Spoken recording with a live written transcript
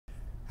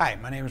Hi,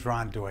 my name is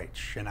Ron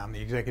Deutsch, and I'm the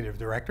Executive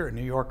Director at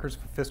New Yorkers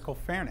for Fiscal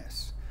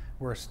Fairness.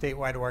 We're a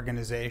statewide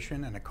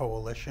organization and a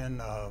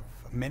coalition of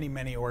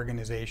many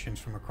organizations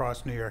from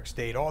across New York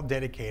State, all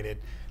dedicated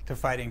to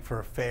fighting for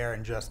a fair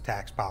and just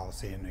tax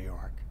policy in New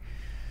York.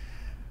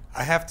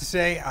 I have to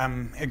say,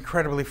 I'm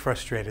incredibly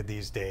frustrated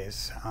these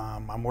days.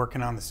 I'm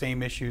working on the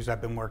same issues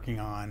I've been working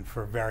on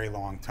for a very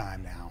long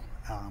time now.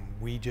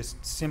 We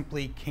just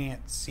simply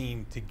can't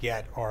seem to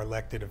get our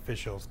elected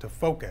officials to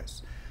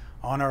focus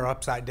on our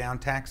upside-down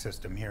tax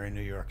system here in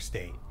New York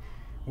State.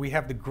 We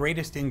have the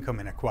greatest income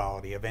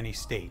inequality of any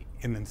state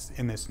in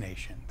this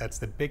nation. That's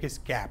the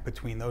biggest gap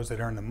between those that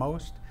earn the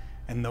most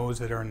and those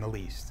that earn the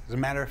least. As a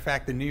matter of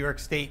fact, in New York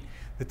State,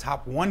 the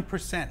top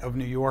 1% of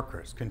New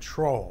Yorkers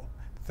control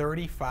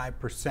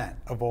 35%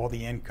 of all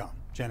the income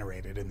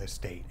generated in this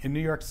state. In New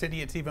York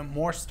City, it's even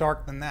more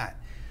stark than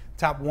that.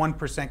 Top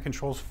 1%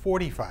 controls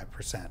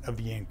 45% of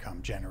the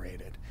income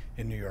generated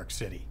in New York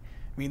City.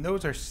 I mean,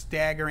 those are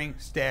staggering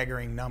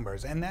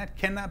numbers, and that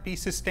cannot be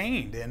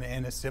sustained in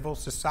a civil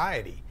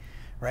society,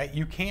 right?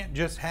 You can't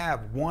just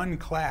have one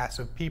class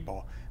of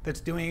people that's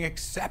doing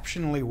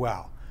exceptionally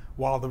well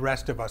while the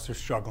rest of us are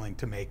struggling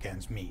to make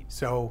ends meet.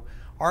 So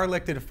our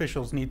elected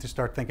officials need to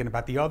start thinking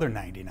about the other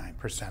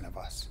 99% of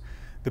us,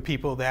 the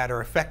people that are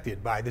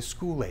affected by the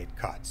school aid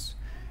cuts,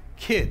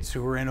 kids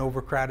who are in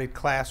overcrowded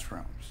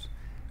classrooms,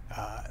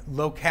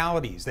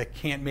 localities that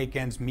can't make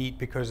ends meet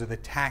because of the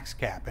tax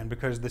cap and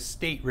because the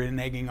state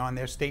reneging on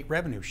their state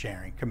revenue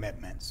sharing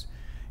commitments.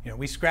 You know,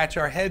 we scratch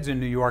our heads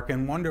in New York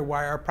and wonder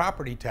why our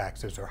property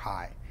taxes are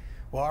high.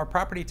 Well, our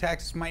property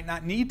taxes might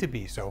not need to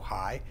be so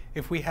high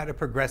if we had a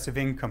progressive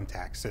income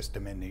tax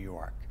system in New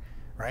York,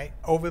 right?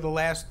 Over the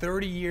last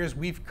 30 years,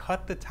 we've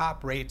cut the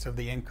top rates of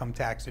the income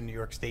tax in New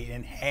York State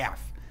in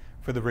half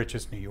for the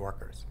richest New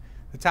Yorkers.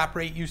 The top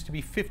rate used to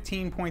be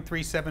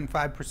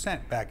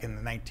 15.375% back in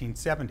the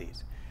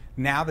 1970s.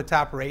 Now the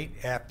top rate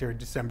after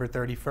December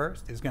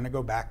 31st is going to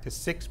go back to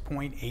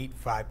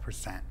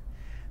 6.85%.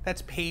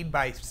 That's paid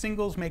by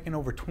singles making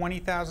over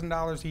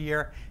 $20,000 a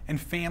year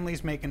and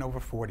families making over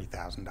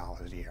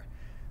 $40,000 a year.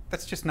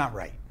 That's just not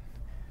right.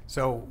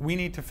 So we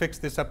need to fix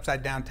this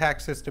upside down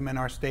tax system in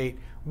our state.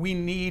 We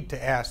need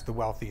to ask the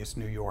wealthiest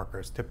New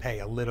Yorkers to pay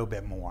a little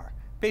bit more.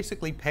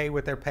 Basically pay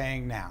what they're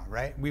paying now,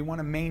 right? We want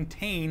to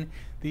maintain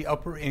the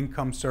upper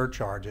income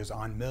surcharges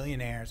on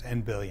millionaires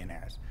and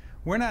billionaires.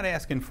 We're not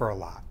asking for a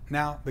lot.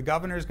 Now, the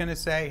governor is going to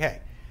say,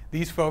 hey,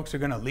 these folks are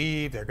going to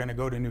leave, they're going to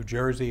go to New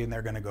Jersey, and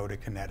they're going to go to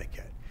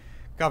Connecticut.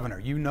 Governor,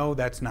 you know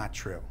that's not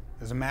true.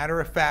 As a matter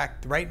of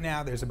fact, right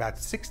now there's about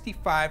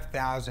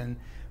 65,000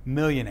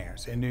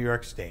 millionaires in New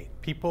York State,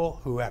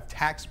 people who have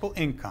taxable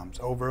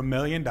incomes over $1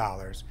 million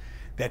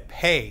that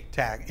pay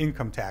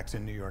income tax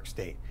in New York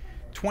State.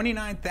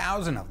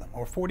 29,000 of them,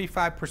 or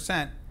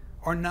 45%,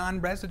 are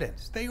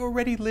non-residents. They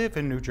already live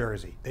in New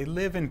Jersey. They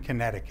live in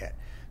Connecticut.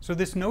 So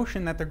this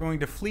notion that they're going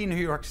to flee New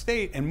York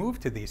State and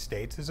move to these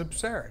states is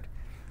absurd.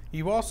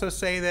 You also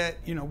say that,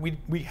 you know,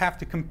 we have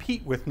to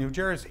compete with New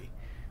Jersey.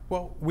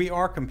 Well, we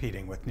are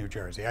competing with New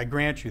Jersey, I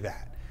grant you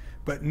that.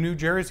 But New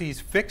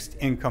Jersey's fixed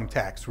income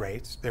tax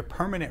rates, their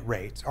permanent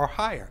rates, are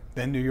higher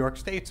than New York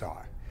State's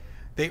are.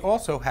 They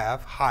also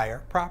have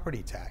higher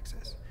property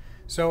taxes.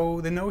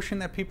 So the notion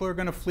that people are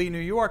going to flee New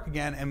York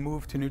again and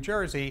move to New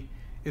Jersey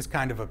is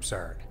kind of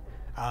absurd.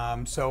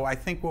 So I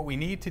think what we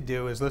need to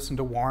do is listen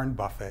to Warren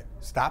Buffett,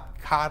 stop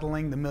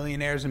coddling the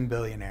millionaires and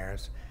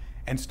billionaires,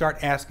 and start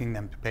asking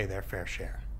them to pay their fair share.